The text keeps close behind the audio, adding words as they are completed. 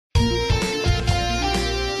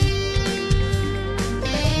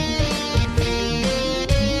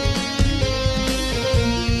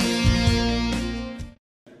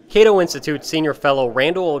CATO Institute Senior Fellow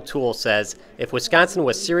Randall O'Toole says if Wisconsin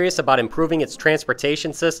was serious about improving its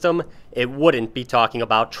transportation system, it wouldn't be talking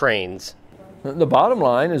about trains. The bottom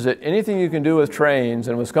line is that anything you can do with trains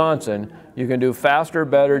in Wisconsin, you can do faster,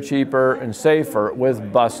 better, cheaper, and safer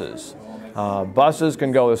with buses. Buses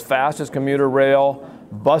can go as fast as commuter rail.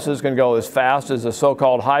 Buses can go as fast as the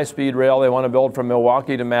so-called high-speed rail they want to build from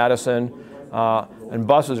Milwaukee to Madison. And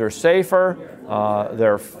buses are safer.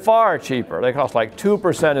 They're far cheaper. They cost like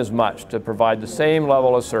 2% as much to provide the same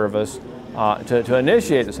level of service, to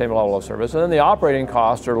initiate the same level of service. And then the operating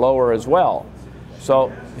costs are lower as well.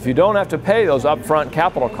 So if you don't have to pay those upfront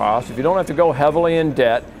capital costs, if you don't have to go heavily in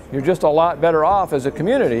debt, you're just a lot better off as a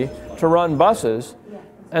community to run buses.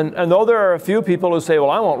 And though there are a few people who say,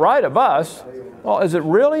 well, I won't ride a bus, well, is it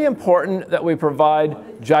really important that we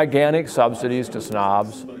provide gigantic subsidies to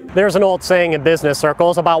snobs? There's an old saying in business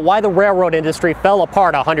circles about why the railroad industry fell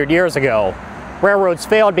apart 100 years ago. Railroads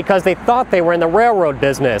failed because they thought they were in the railroad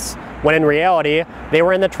business, when in reality, they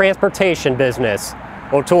were in the transportation business.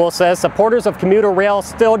 O'Toole says supporters of commuter rail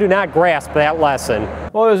still do not grasp that lesson.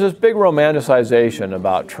 Well, there's this big romanticization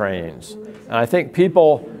about trains. And I think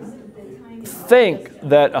people think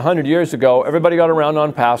that 100 years ago, everybody got around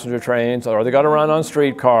on passenger trains or they got around on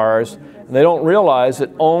streetcars, and they don't realize that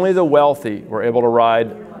only the wealthy were able to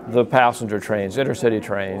ride the passenger trains, intercity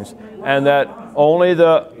trains, and that only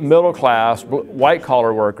the middle class,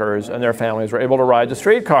 white-collar workers and their families were able to ride the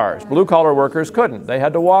streetcars. Blue-collar workers couldn't. They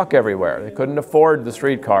had to walk everywhere. They couldn't afford the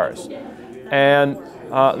streetcars. And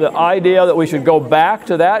the idea that we should go back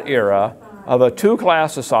to that era of a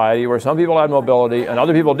two-class society where some people had mobility and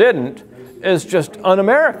other people didn't is just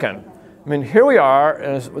un-American. I mean, here we are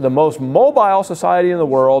in the most mobile society in the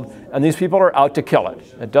world, and these people are out to kill it.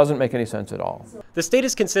 It doesn't make any sense at all. The state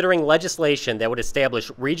is considering legislation that would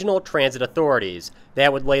establish regional transit authorities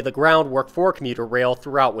that would lay the groundwork for commuter rail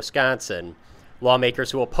throughout Wisconsin.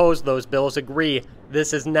 Lawmakers who oppose those bills agree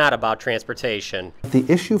this is not about transportation. The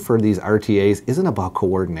issue for these RTAs isn't about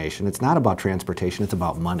coordination. It's not about transportation. It's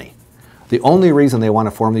about money. The only reason they want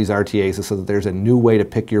to form these RTAs is so that there's a new way to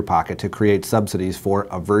pick your pocket to create subsidies for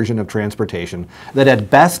a version of transportation that at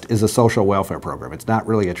best is a social welfare program. It's not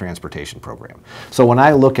really a transportation program. So when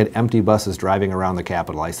I look at empty buses driving around the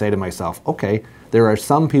Capitol, I say to myself, okay, there are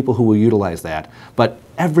some people who will utilize that, but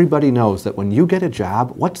everybody knows that when you get a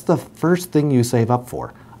job, what's the first thing you save up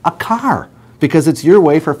for? A car. Because it's your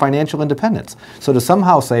way for financial independence. So to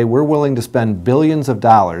somehow say we're willing to spend billions of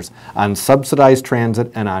dollars on subsidized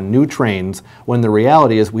transit and on new trains, when the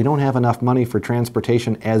reality is we don't have enough money for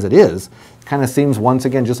transportation as it is, kind of seems once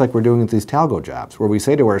again just like we're doing with these Talgo jobs, where we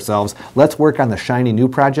say to ourselves, let's work on the shiny new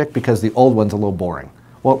project because the old one's a little boring.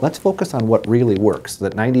 Well, let's focus on what really works,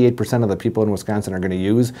 that 98% of the people in Wisconsin are going to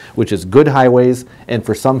use, which is good highways, and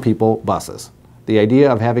for some people, buses. The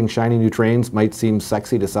idea of having shiny new trains might seem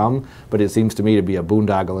sexy to some, but it seems to me to be a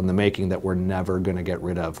boondoggle in the making that we're never going to get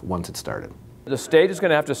rid of once it's started. The state is going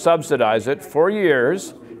to have to subsidize it for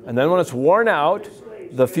years, and then when it's worn out,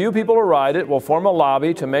 the few people who ride it will form a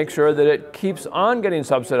lobby to make sure that it keeps on getting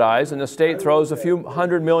subsidized, and the state throws a few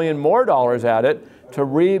 $100 million more at it to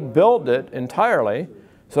rebuild it entirely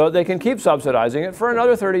so that they can keep subsidizing it for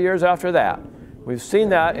another 30 years after that. We've seen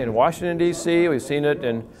that in Washington, D.C. We've seen it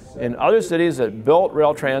in other cities that built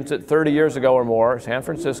rail transit 30 years ago or more, San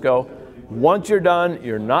Francisco. Once you're done,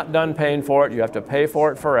 you're not done paying for it. You have to pay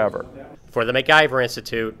for it forever. For the MacIver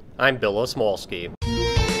Institute, I'm Bill Osmolsky.